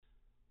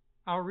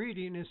Our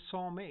reading is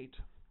Psalm 8.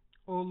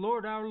 O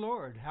Lord, our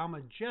Lord, how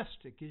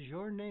majestic is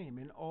your name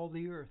in all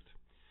the earth.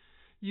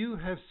 You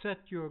have set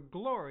your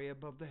glory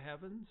above the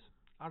heavens.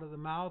 Out of the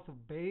mouth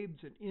of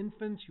babes and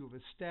infants you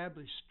have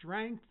established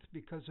strength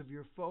because of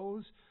your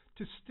foes,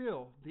 to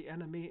still the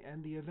enemy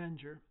and the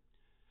avenger.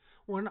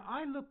 When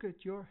I look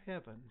at your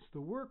heavens,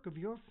 the work of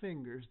your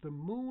fingers, the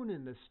moon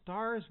and the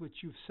stars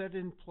which you've set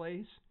in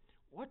place,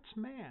 what's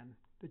man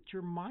that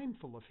you're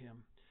mindful of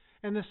him,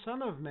 and the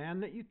Son of Man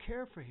that you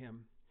care for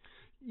him?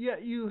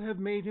 Yet you have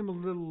made him a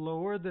little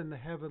lower than the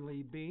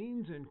heavenly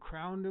beings and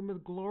crowned him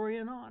with glory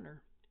and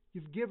honor.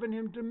 You've given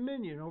him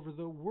dominion over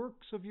the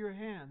works of your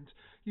hands.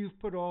 You've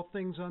put all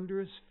things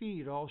under his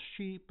feet, all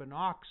sheep and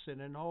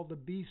oxen and all the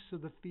beasts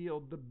of the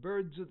field, the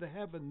birds of the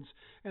heavens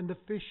and the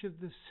fish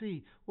of the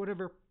sea,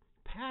 whatever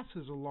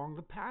passes along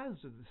the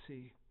paths of the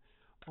sea.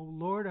 O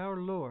Lord, our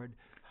Lord,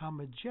 how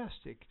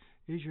majestic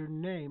is your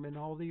name in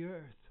all the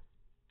earth.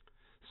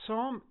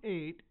 Psalm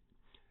 8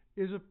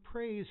 is a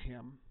praise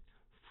hymn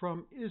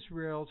from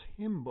Israel's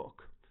hymn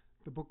book,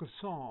 the book of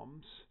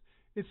Psalms.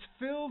 It's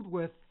filled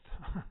with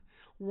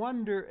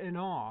wonder and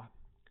awe.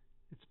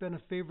 It's been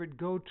a favorite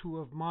go-to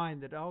of mine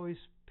that always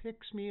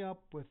picks me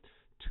up with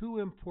two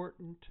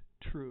important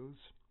truths.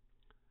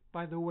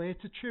 By the way,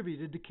 it's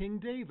attributed to King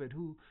David,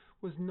 who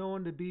was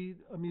known to be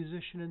a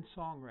musician and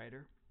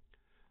songwriter.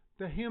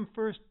 The hymn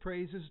first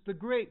praises the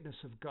greatness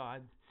of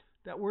God.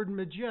 That word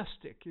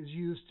majestic is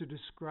used to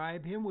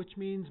describe him, which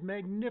means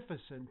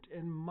magnificent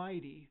and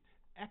mighty,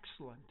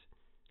 excellent.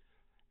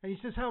 And he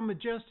says, how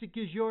majestic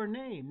is your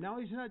name. Now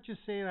he's not just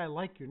saying, I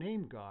like your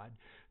name, God.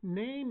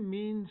 Name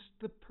means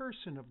the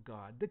person of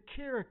God, the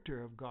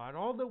character of God,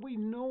 all that we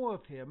know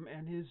of him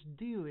and his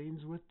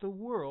dealings with the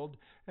world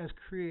as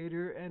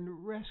creator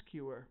and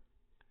rescuer.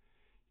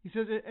 He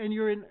says, and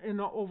you're in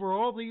over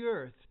all the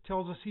earth.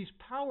 Tells us he's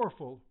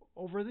powerful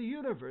over the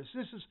universe.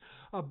 This is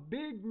a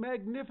big,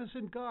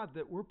 magnificent God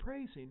that we're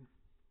praising.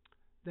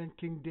 Then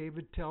King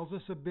David tells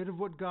us a bit of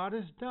what God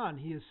has done.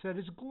 He has set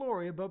his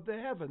glory above the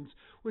heavens,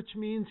 which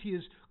means he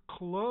has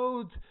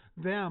clothed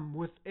them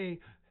with a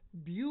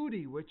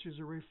beauty which is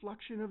a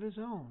reflection of his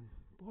own.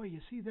 Boy, you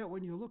see that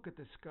when you look at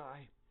the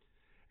sky.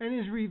 And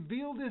has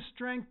revealed his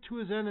strength to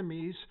his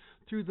enemies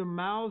through the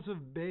mouths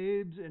of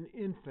babes and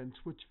infants,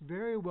 which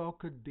very well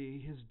could be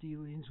his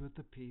dealings with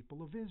the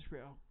people of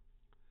Israel.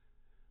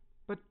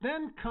 But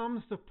then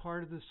comes the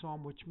part of the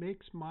psalm which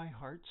makes my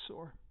heart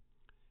sore.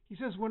 He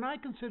says, when I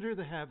consider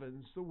the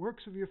heavens, the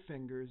works of your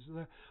fingers,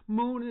 the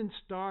moon and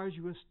stars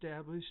you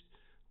established,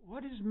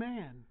 what is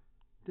man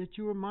that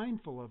you are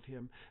mindful of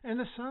him, and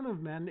the Son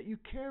of Man that you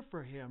care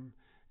for him?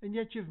 And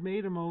yet you've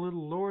made him a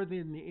little lower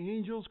than the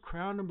angels,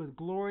 crowned him with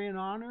glory and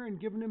honor, and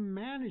given him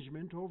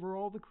management over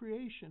all the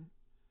creation.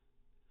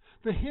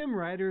 The hymn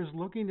writer is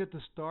looking at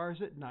the stars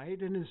at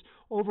night and is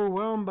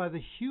overwhelmed by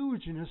the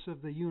hugeness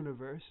of the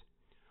universe,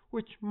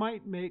 which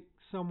might make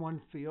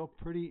someone feel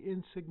pretty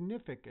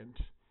insignificant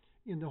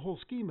in the whole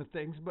scheme of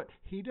things, but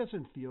he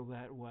doesn't feel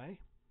that way.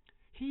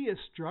 He is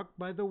struck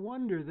by the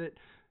wonder that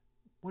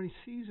when he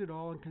sees it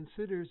all and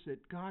considers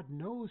that God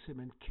knows him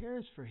and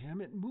cares for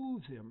him, it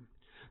moves him.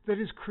 That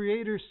his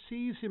Creator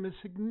sees him as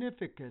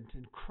significant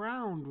and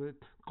crowned with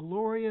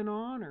glory and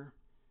honor.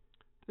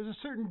 There's a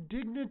certain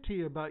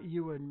dignity about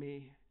you and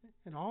me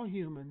and all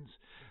humans.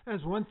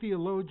 As one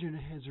theologian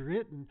has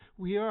written,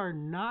 we are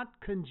not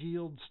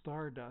congealed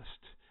stardust,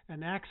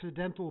 an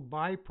accidental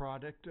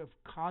byproduct of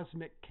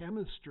cosmic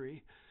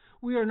chemistry.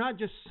 We are not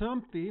just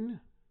something,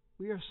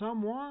 we are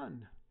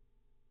someone.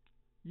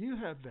 You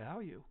have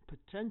value,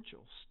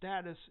 potential,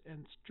 status,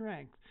 and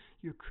strength.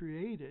 You're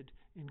created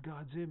in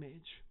God's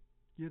image.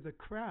 You're the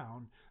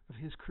crown of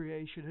his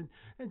creation.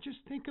 And just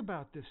think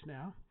about this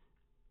now.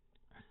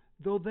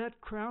 Though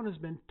that crown has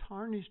been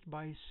tarnished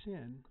by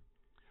sin,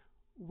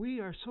 we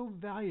are so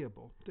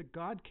valuable that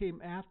God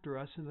came after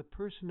us in the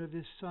person of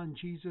his Son,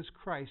 Jesus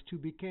Christ, who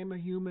became a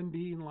human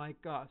being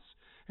like us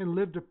and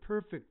lived a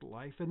perfect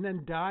life and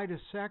then died a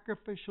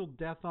sacrificial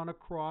death on a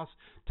cross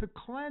to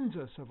cleanse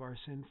us of our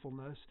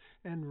sinfulness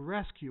and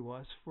rescue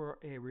us for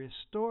a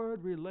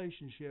restored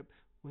relationship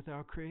with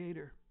our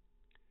Creator.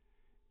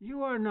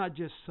 You are not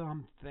just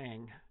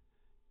something.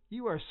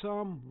 You are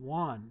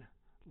someone,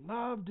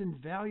 loved and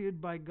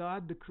valued by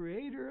God, the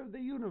Creator of the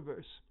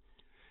universe.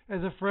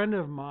 As a friend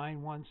of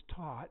mine once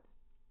taught,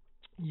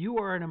 you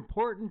are an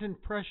important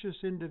and precious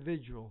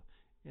individual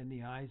in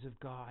the eyes of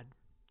God.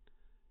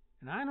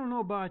 And I don't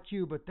know about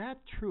you, but that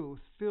truth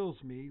fills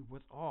me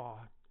with awe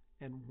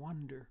and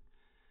wonder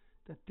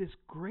that this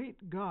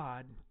great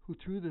God who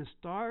threw the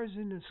stars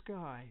in the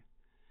sky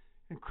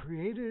and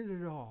created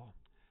it all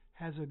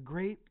has a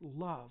great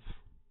love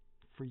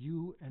for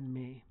you and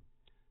me.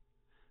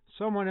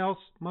 Someone else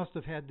must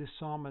have had this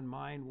psalm in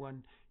mind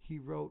when he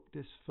wrote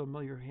this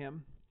familiar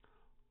hymn.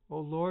 O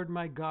Lord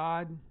my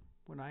God,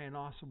 when I in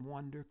awesome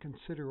wonder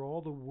consider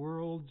all the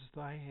worlds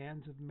thy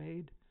hands have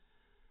made,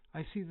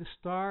 I see the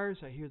stars,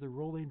 I hear the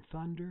rolling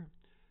thunder,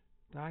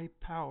 thy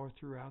power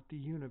throughout the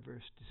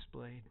universe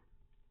displayed.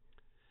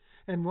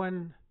 And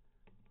when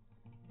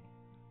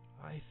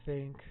I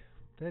think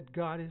that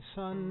God his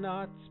Son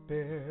not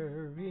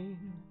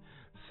sparing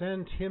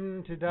sent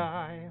him to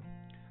die.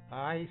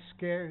 I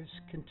scarce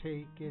can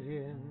take it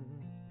in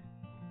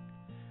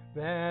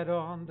that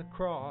on the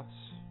cross,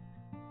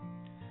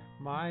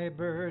 my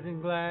burden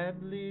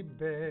gladly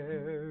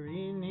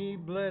bearing, he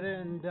bled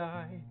and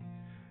died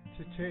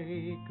to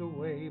take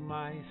away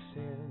my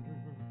sin.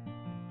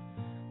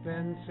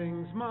 Then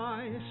sings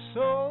my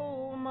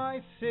soul,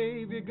 my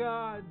Savior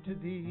God, to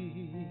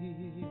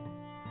thee.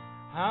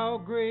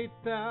 How great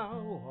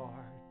thou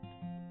art,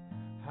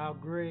 how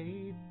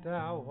great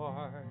thou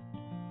art.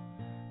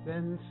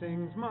 Then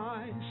sings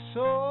my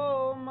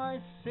soul, my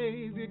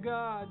Savior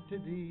God, to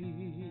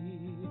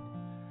thee.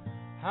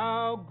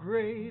 How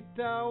great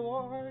thou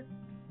art,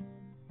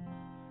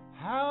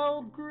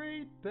 how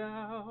great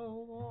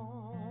thou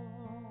art.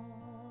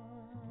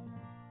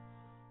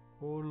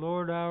 O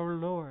Lord, our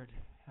Lord,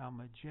 how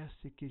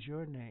majestic is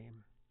your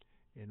name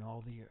in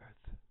all the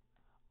earth.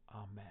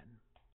 Amen.